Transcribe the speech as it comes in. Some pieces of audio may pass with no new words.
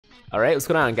Alright, what's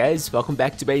going on guys? Welcome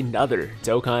back to another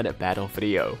Dokkan battle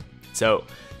video. So,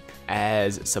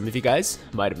 as some of you guys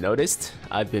might have noticed,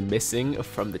 I've been missing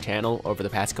from the channel over the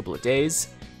past couple of days,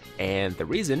 and the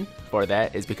reason for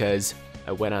that is because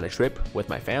I went on a trip with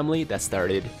my family that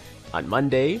started on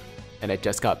Monday, and I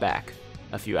just got back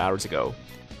a few hours ago.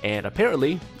 And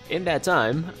apparently, in that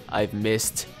time, I've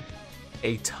missed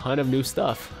a ton of new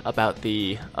stuff about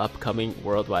the upcoming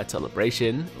worldwide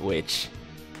celebration, which,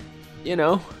 you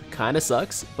know, kind of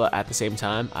sucks, but at the same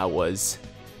time, I was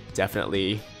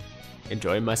definitely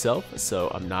enjoying myself,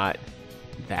 so I'm not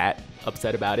that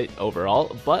upset about it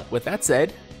overall. But with that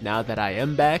said, now that I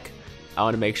am back, I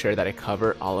want to make sure that I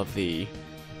cover all of the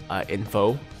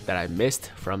info that I missed,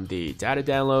 from the data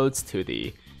downloads to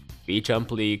the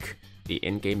V-Jump leak, the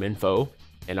in-game info,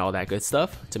 and all that good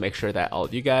stuff, to make sure that all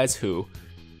of you guys who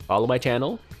follow my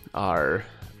channel are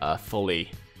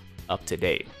fully up to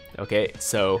date. Okay,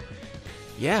 so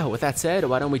yeah, with that said,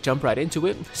 why don't we jump right into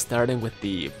it, starting with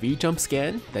the V-Jump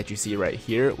scan that you see right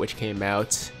here, which came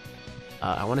out,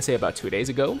 I want to say about 2 days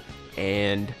ago.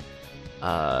 And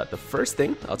the first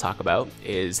thing I'll talk about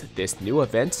is this new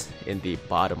event in the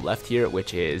bottom left here,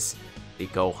 which is the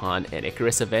Gohan and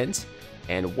Icarus event.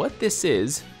 And what this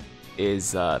is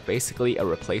basically a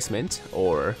replacement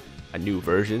or a new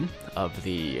version of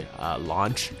the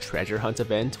launch treasure hunt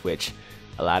event, which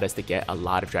allowed us to get a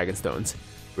lot of Dragon Stones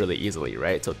really easily,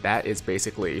 right? So that is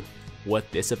basically what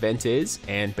this event is,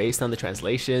 and based on the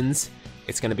translations,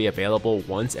 it's going to be available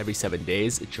once every 7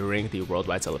 days during the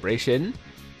worldwide celebration,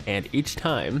 and each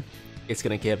time it's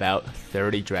going to give out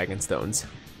 30 Dragon Stones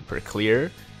per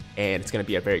clear, and it's going to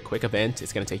be a very quick event.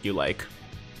 It's going to take you like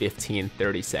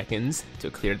 15-30 seconds to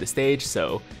clear the stage,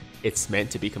 so it's meant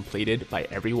to be completed by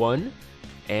everyone.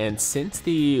 And since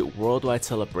the worldwide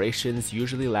celebrations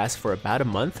usually last for about a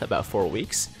month, about 4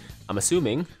 weeks, I'm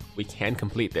assuming we can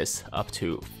complete this up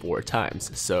to 4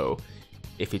 times. So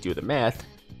if you do the math,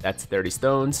 that's 30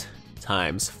 stones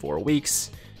times 4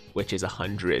 weeks, which is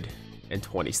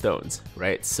 120 stones,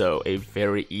 right? So a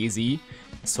very easy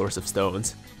source of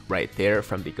stones right there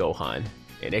from the Gohan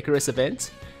and Icarus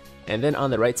event. And then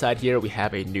on the right side here, we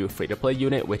have a new free-to-play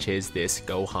unit, which is this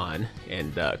Gohan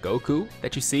and Goku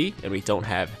that you see, and we don't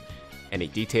have any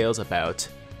details about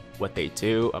what they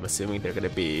do. I'm assuming they're going to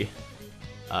be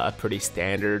a pretty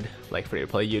standard like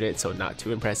free-to-play unit, so not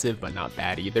too impressive, but not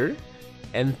bad either.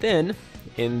 And then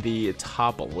in the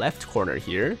top left corner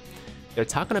here, they're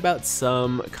talking about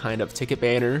some kind of ticket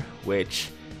banner, which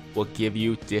will give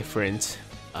you different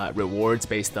rewards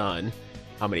based on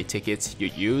how many tickets you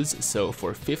use. So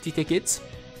for 50 tickets,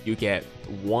 you get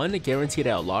 1 guaranteed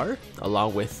LR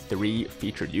along with 3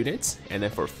 featured units. And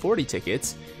then for 40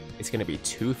 tickets, it's going to be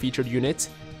 2 featured units.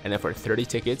 And then for 30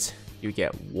 tickets, you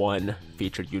get 1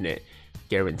 featured unit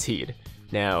guaranteed.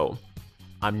 Now,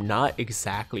 I'm not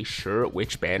exactly sure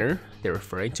which banner they're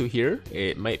referring to here.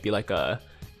 It might be like a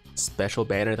special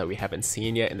banner that we haven't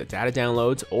seen yet in the data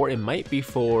downloads, or it might be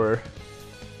for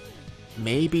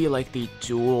maybe like the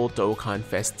dual Dokkan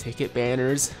Fest ticket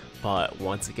banners, but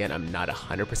once again, I'm not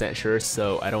 100% sure,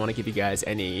 so I don't want to give you guys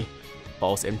any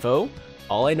false info.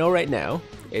 All I know right now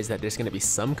is that there's going to be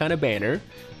some kind of banner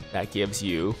that gives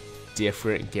you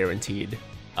different guaranteed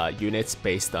units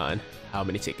based on how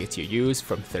many tickets you use,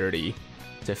 from 30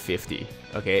 to 50.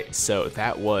 Okay, so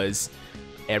that was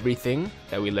everything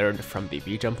that we learned from the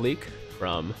V-Jump leak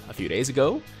from a few days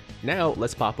ago. Now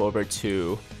let's pop over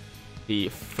to the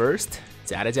first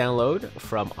data download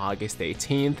from August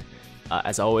 18th.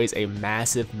 As always, a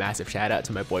massive shout out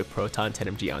to my boy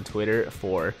Proton10mg on Twitter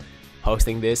for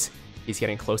posting this. He's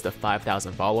getting close to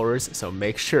 5,000 followers, so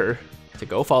make sure to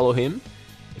go follow him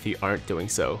if you aren't doing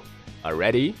so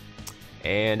already.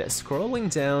 And scrolling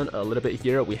down a little bit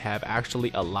here, we have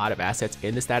actually a lot of assets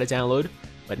in this data download,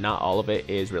 but not all of it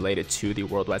is related to the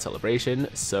worldwide celebration.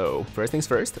 So first things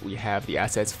first, we have the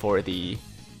assets for the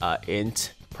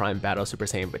Int Prime Battle Super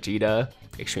Saiyan Vegeta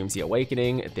Extreme Z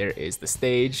Awakening. There is the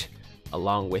stage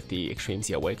along with the Extreme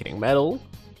Z Awakening medal,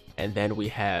 and then we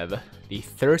have the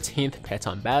 13th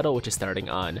Peton Battle, which is starting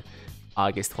on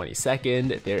August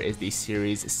 22nd. There is the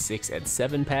Series 6 and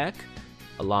 7 pack,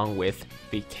 along with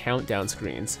the countdown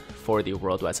screens for the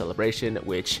worldwide celebration,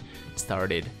 which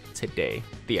started today.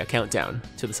 The countdown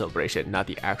to the celebration, not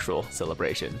the actual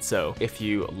celebration. So if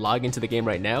you log into the game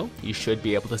right now, you should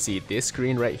be able to see this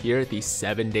screen right here, the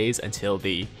 7 days until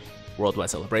the worldwide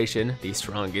celebration, the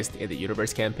strongest in the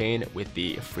universe campaign with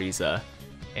the Frieza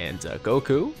and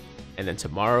Goku. And then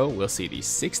tomorrow we'll see the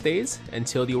 6 days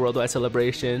until the worldwide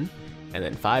celebration, and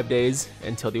then 5 days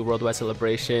until the worldwide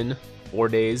celebration, 4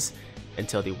 days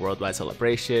until the worldwide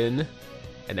celebration,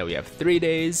 and then we have 3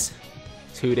 days,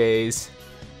 2 days,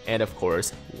 and of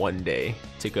course 1 day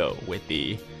to go with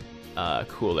the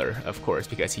cooler, of course,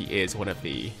 because he is one of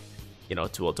the, you know,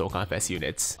 dual Dokkan Fest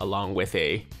units, along with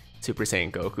a Super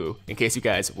Saiyan Goku. In case you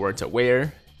guys weren't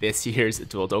aware, this year's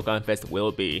dual Dokkan Fest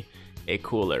will be a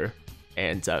cooler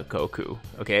and Goku,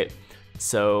 okay?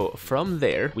 So from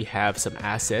there, we have some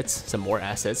assets, some more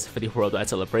assets for the worldwide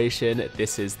celebration.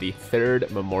 This is the 3rd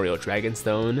Memorial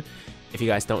Dragonstone. If you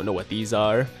guys don't know what these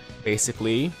are,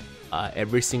 basically,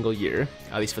 every single year,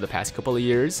 at least for the past couple of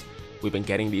years, we've been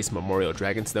getting these Memorial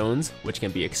Dragonstones, which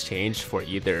can be exchanged for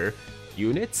either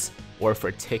units or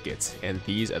for tickets. And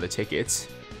these are the tickets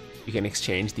you can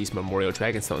exchange these Memorial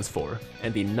Dragonstones for.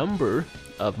 And the number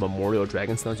of Memorial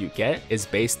Dragonstones you get is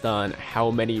based on how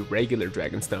many regular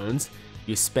Dragonstones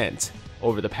you spent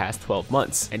over the past 12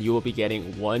 months. And you will be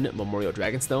getting 1 Memorial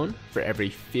Dragonstone for every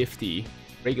 50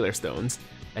 regular stones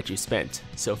that you spent.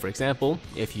 So for example,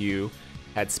 if you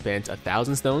had spent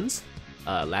 1,000 stones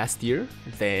last year,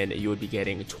 then you would be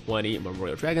getting 20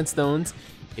 Memorial Dragonstones.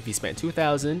 If you spent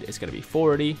 2,000, it's going to be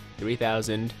 40,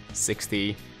 3,000,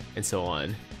 60, and so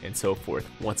on and so forth.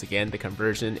 Once again, the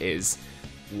conversion is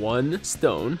 1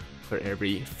 stone for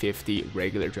every 50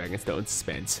 regular Dragonstones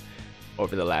spent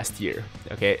over the last year.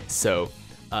 Okay, so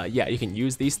yeah, you can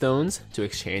use these stones to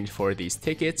exchange for these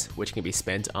tickets, which can be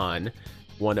spent on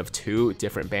one of 2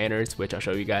 different banners, which I'll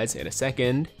show you guys in a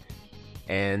second.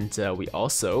 And we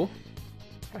also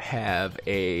have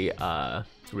a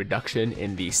reduction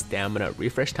in the stamina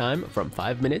refresh time from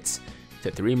 5 minutes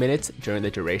to 3 minutes during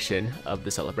the duration of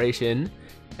the celebration.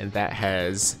 And that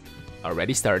has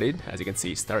already started. As you can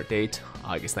see, start date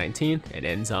August 19th and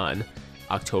ends on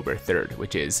October 3rd,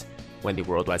 which is when the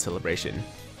worldwide celebration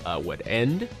would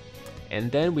end.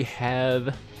 And then we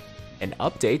have an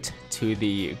update to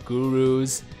the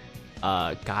Guru's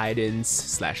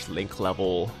guidance / link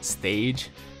level stage.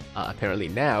 Apparently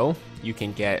now you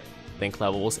can get link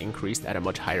levels increased at a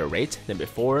much higher rate than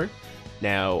before.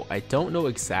 Now, I don't know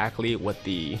exactly what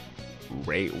the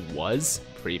rate was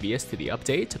previous to the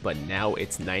update, but now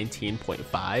it's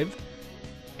 19.5.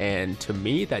 And to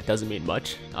me, that doesn't mean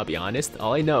much, I'll be honest.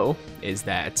 All I know is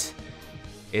that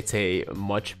it's a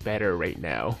much better rate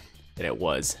now than it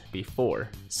was before.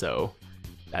 So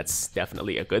that's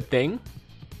definitely a good thing.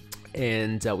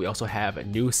 And we also have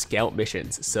new scout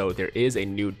missions. So there is a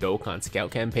new Dokkan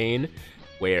scout campaign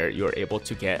where you're able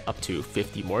to get up to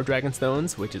 50 more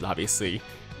Dragonstones, which is obviously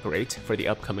great for the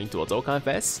upcoming Dual Dokkan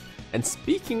Fest. And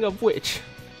speaking of which,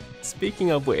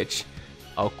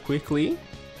 I'll quickly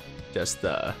just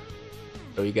show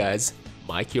you guys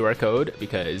my QR code,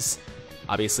 because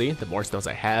obviously the more stones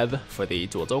I have for the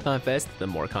Dual Dokkan Fest, the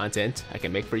more content I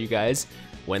can make for you guys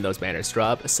when those banners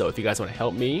drop. So if you guys want to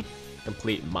help me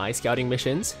complete my scouting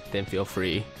missions, then feel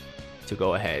free to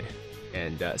go ahead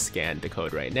and scan the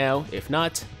code right now. If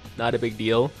not, not a big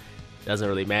deal, doesn't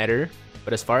really matter.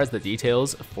 But as far as the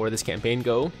details for this campaign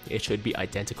go, it should be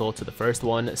identical to the first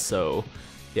one, so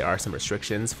there are some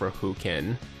restrictions for who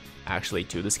can actually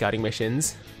do the scouting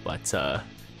missions. But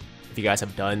if you guys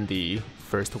have done the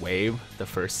first wave, the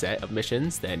first set of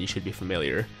missions, then you should be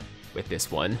familiar with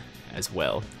this one as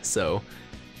well. So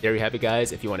there you have it,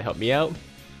 guys. If you want to help me out,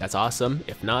 that's awesome.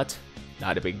 If not,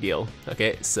 not a big deal.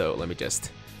 Okay, so let me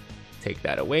just take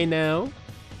that away now,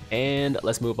 and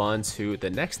let's move on to the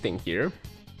next thing here.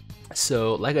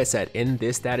 So like I said, in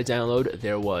this data download,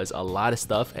 there was a lot of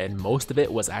stuff, and most of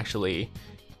it was actually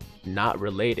not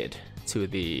related to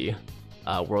the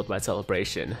worldwide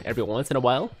celebration. Every once in a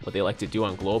while, what they like to do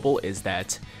on global is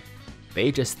that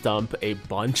they just dump a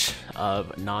bunch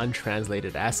of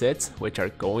non-translated assets, which are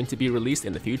going to be released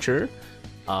in the future,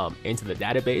 into the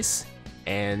database.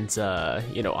 And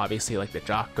you know, obviously like the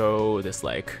Jocko, this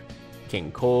like King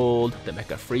Cold, the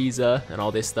Mecha Frieza, and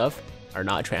all this stuff are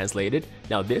not translated.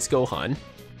 Now this Gohan,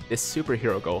 this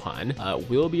superhero Gohan,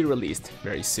 will be released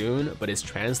very soon, but his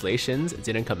translations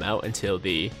didn't come out until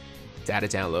the data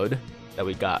download that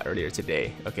we got earlier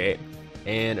today, okay?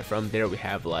 And from there we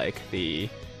have like the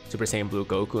Super Saiyan Blue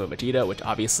Goku and Vegeta, which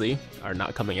obviously are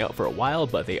not coming out for a while,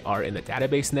 but they are in the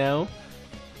database now.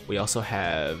 We also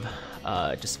have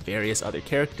just various other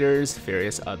characters,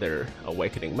 various other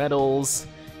Awakening medals,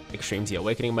 Extreme Z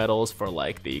Awakening medals for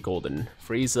like the Golden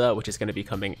Frieza, which is going to be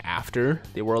coming after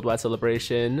the worldwide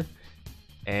celebration,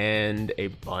 and a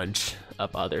bunch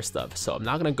of other stuff. So I'm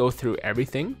not going to go through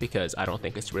everything because I don't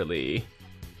think it's really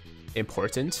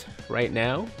important right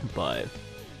now, but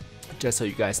just so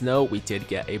you guys know, we did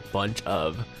get a bunch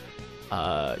of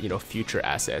you know, future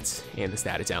assets in the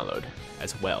status download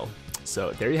as well.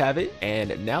 So there you have it,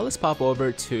 and now let's pop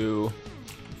over to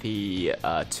the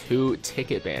 2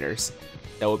 ticket banners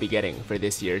that we'll be getting for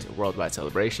this year's worldwide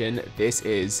celebration. This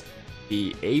is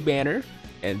the A banner,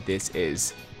 and this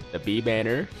is the B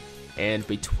banner. And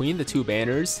between the two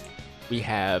banners, we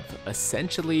have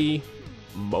essentially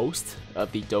most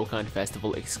of the Dokkan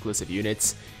Festival exclusive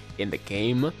units in the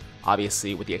game.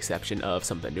 Obviously, with the exception of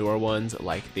some of the newer ones,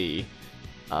 like the,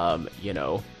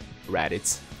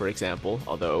 Raditz, for example,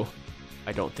 although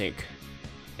I don't think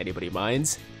anybody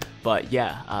minds. But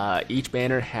yeah, each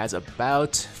banner has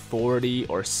about 40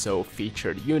 or so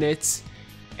featured units.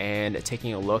 And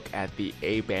taking a look at the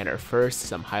A banner first,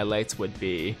 some highlights would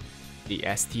be the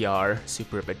STR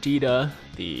Super Vegeta,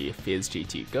 the Fizz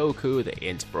GT Goku, the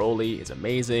Int Broly is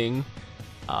amazing.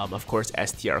 Of course,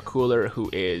 STR Cooler, who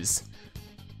is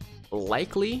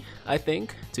likely, I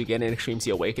think, to get an Extreme Z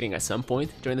Awakening at some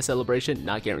point during the celebration.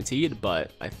 Not guaranteed,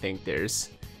 but I think there's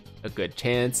a good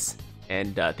chance.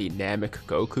 And the Namek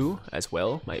Goku as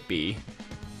well might be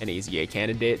an EZA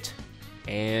candidate.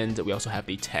 And we also have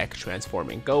the Tech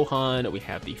Transforming Gohan, we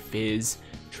have the Fizz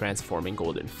Transforming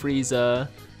Golden Frieza,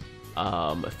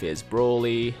 Fizz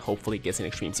Broly, hopefully gets an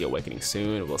Extreme Z Awakening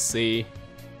soon, we'll see,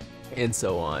 and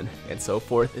so on and so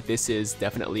forth. This is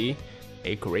definitely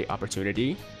a great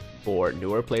opportunity for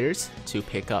newer players to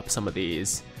pick up some of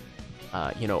these,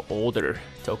 older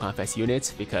Dokkan Fest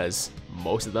units, because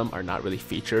most of them are not really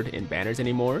featured in banners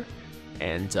anymore,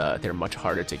 and they're much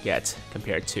harder to get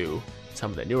compared to some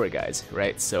of the newer guys,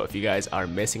 right? So if you guys are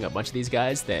missing a bunch of these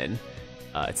guys, then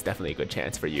it's definitely a good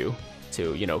chance for you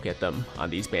to, get them on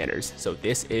these banners. So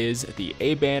this is the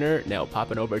A banner. Now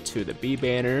popping over to the B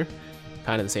banner,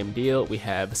 kind of the same deal. We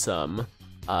have some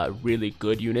really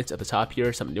good units at the top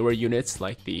here, some newer units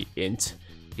like the Int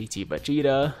GT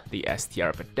Vegeta, the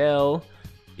STR Videl,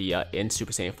 the Int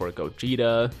Super Saiyan 4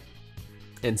 Gogeta,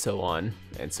 and so on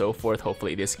and so forth.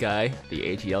 Hopefully this guy, the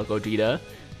AGL Gogeta,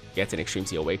 gets an Extreme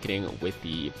Z Awakening with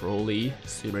the Broly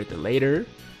sooner than later.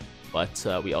 But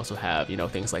we also have,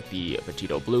 things like the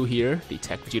Vegito Blue here, the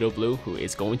Tech Vegito Blue, who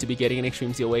is going to be getting an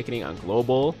Extreme Z Awakening on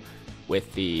Global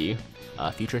with the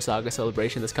Future Saga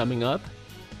celebration that's coming up.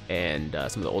 And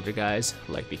some of the older guys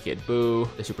like the Kid Buu,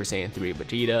 the Super Saiyan 3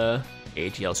 Vegeta,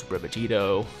 AGL Super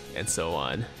Vegito, and so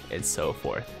on and so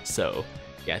forth. So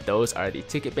yeah, those are the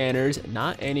ticket banners.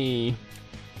 Not any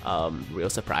real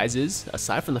surprises,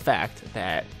 aside from the fact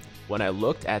that when I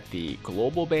looked at the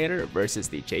global banner versus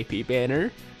the JP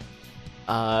banner,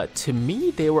 to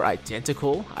me they were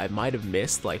identical. I might have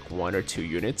missed like 1 or 2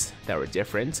 units that were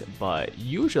different, but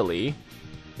usually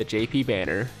the JP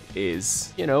banner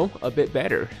is, a bit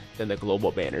better than the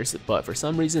global banners. But for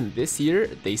some reason this year,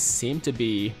 they seem to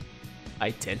be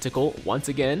identical. Once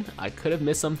again, I could have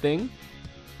missed something,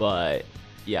 but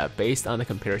yeah, based on the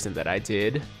comparison that I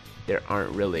did, there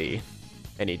aren't really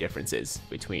any differences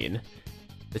between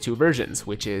the two versions,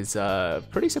 which is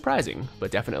pretty surprising,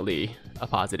 but definitely a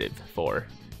positive for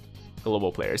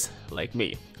global players like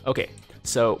me. Okay,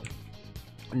 so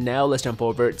now let's jump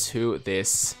over to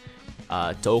this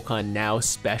Dokkan Now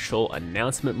special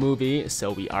announcement movie.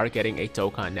 So we are getting a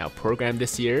Dokkan Now program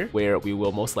this year, where we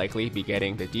will most likely be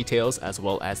getting the details as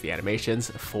well as the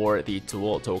animations for the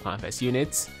dual Dokkan Fest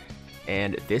units.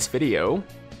 And this video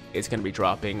is going to be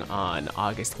dropping on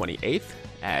August 28th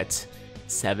at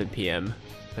 7 p.m.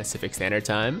 Pacific Standard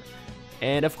Time.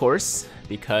 And of course,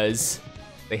 because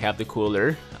they have the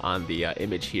cooler on the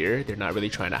image here, they're not really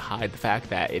trying to hide the fact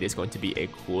that it is going to be a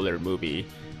cooler movie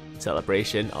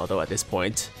celebration. Although at this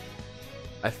point,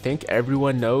 I think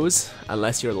everyone knows,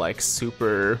 unless you're like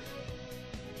super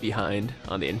behind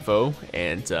on the info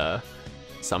and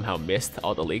somehow missed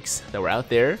all the leaks that were out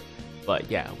there.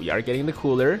 But yeah, we are getting the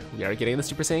cooler, we are getting the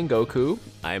Super Saiyan Goku.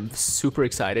 I'm super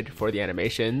excited for the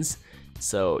animations.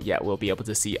 So yeah, we'll be able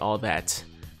to see all that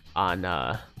on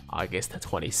August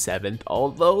 27th.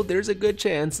 Although there's a good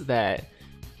chance that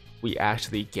we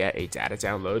actually get a data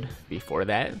download before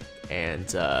that. And,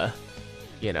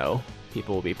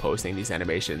 people will be posting these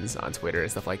animations on Twitter and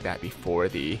stuff like that before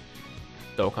the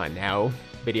Dokkan Now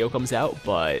video comes out.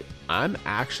 But I'm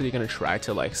actually gonna try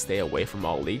to like stay away from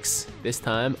all leaks this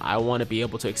time. I want to be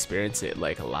able to experience it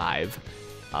like live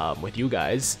with you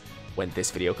guys when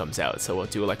this video comes out. So we'll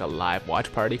do like a live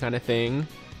watch party kind of thing.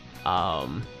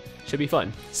 Should be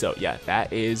fun. So yeah,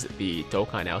 that is the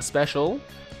Dokkan Now special.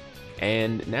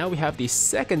 And now we have the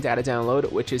second data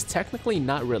download, which is technically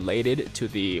not related to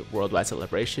the worldwide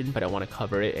celebration, but I want to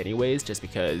cover it anyways, just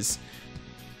because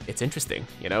it's interesting,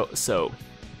 So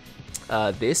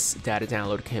this data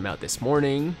download came out this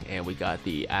morning, and we got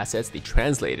the assets, the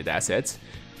translated assets,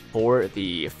 for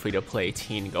the free-to-play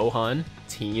Teen Gohan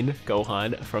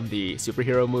from the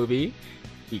superhero movie.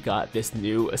 we got this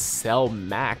new Cell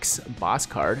Max boss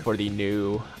card for the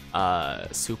new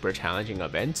super challenging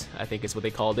event, I think is what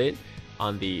they called it,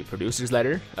 on the producer's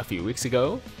letter a few weeks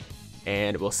ago.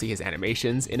 And we'll see his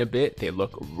animations in a bit. They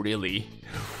look really,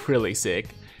 really sick.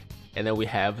 And then we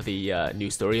have the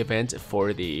new story event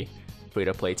for the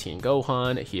free-to-play Teen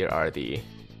Gohan. Here are the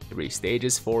 3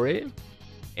 stages for it.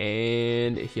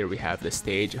 And here we have the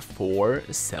stage for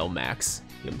Cell Max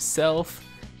himself.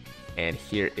 And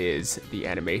here is the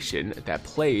animation that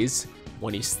plays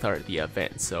when you start the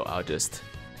event. So I'll just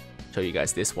show you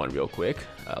guys this one real quick.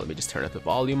 Let me just turn up the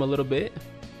volume a little bit.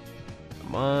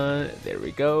 Come on, there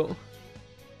we go.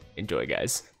 Enjoy,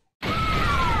 guys.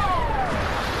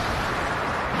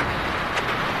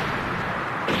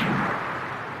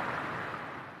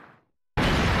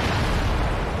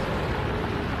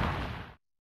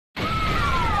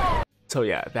 So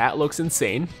yeah, that looks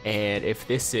insane. And if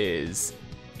this is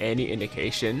any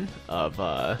indication of,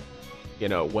 you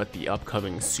know, what the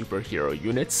upcoming superhero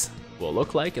units will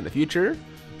look like in the future,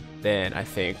 then I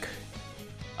think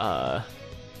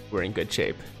we're in good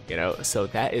shape, you know? So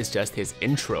that is just his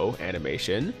intro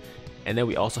animation. And then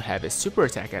we also have his super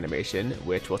attack animation,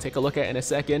 which we'll take a look at in a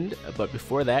second. But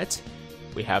before that,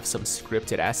 we have some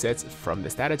scripted assets from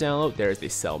this data download. There's the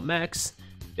Cell Max,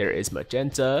 there is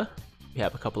Magenta, we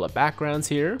have a couple of backgrounds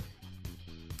here,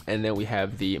 and then we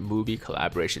have the movie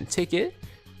collaboration ticket,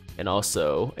 and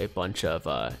also a bunch of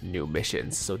new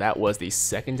missions. So that was the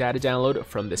second data download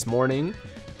from this morning.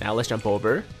 Now let's jump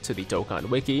over to the Dokkan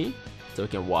Wiki so we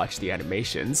can watch the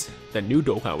animations, the new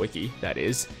Dokkan Wiki, that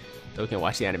is, so we can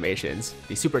watch the animations,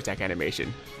 the super attack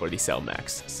animation for the Cell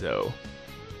Max. So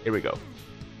here we go.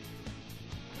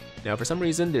 Now for some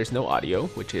reason there's no audio,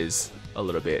 which is a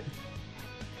little bit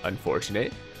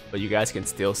unfortunate, but you guys can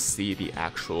still see the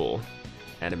actual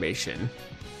animation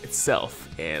itself.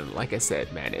 And like I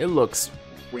said, man, it looks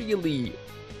really,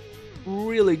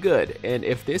 really good. And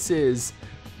if this is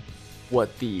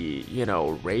what the, you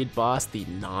know, raid boss, the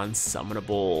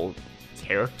non-summonable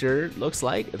character looks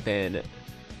like, then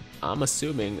I'm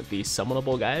assuming the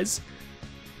summonable guys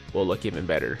will look even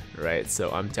better, right? So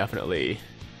I'm definitely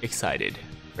excited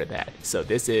for that. So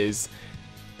this is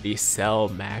the Cell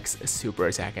Max super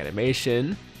attack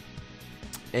animation.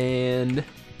 And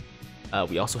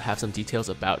we also have some details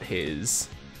about his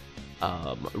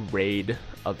raid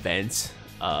event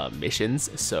missions.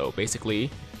 So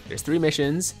basically, there's 3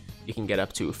 missions. You can get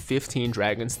up to 15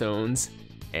 Dragon Stones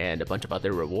and a bunch of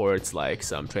other rewards like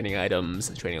some training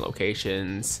items, training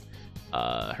locations,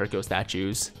 Hercule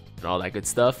statues, and all that good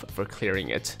stuff for clearing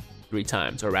it 3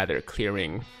 times, or rather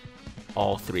clearing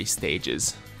all 3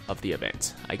 stages of the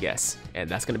event, I guess. And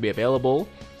that's going to be available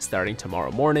starting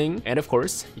tomorrow morning. And of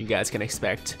course, you guys can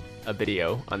expect a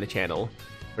video on the channel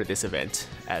for this event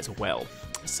as well.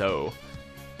 So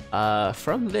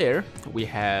from there, we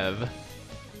have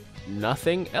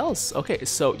nothing else. Okay,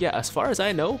 so yeah, as far as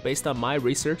I know, based on my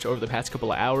research over the past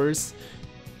couple of hours,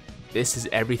 this is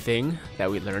everything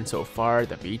that we learned so far.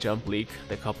 The V-Jump leak,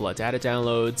 the couple of data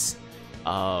downloads.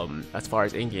 As far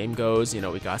as in-game goes, you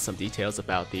know, we got some details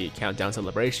about the countdown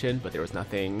celebration, but there was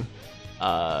nothing,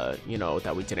 you know,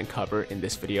 that we didn't cover in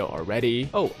this video already.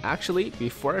 Oh, actually,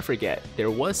 before I forget,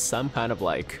 there was some kind of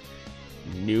like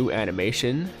new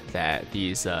animation that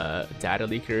these data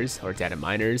leakers or data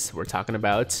miners were talking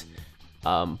about,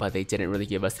 but they didn't really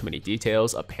give us too many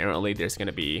details. Apparently, there's going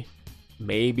to be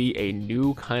maybe a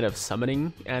new kind of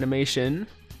summoning animation,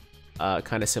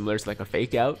 kind of similar to like a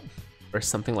fake out or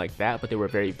something like that, but they were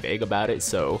very vague about it,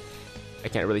 so I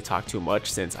can't really talk too much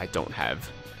since I don't have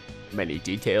many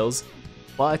details.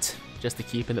 But just to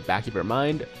keep in the back of your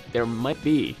mind, there might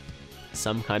be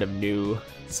some kind of new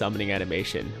summoning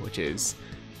animation, which is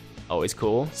always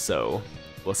cool, so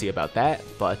we'll see about that.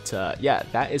 But yeah,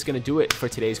 that is gonna do it for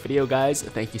today's video, guys.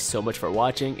 Thank you so much for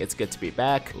watching. It's good to be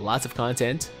back. Lots of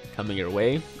content coming your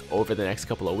way over the next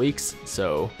couple of weeks,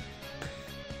 so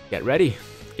get ready.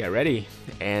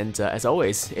 And as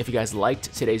always, if you guys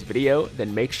liked today's video,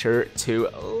 then make sure to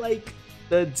like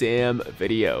the damn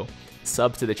video.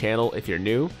 Sub to the channel if you're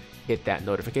new, hit that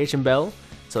notification bell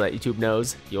so that YouTube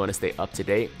knows you want to stay up to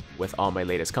date with all my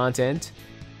latest content.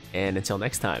 And until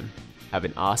next time, have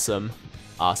an awesome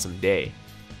day.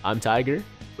 I'm Tiger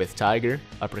with Tiger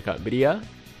Uppercut Media,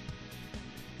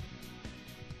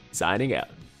 signing out.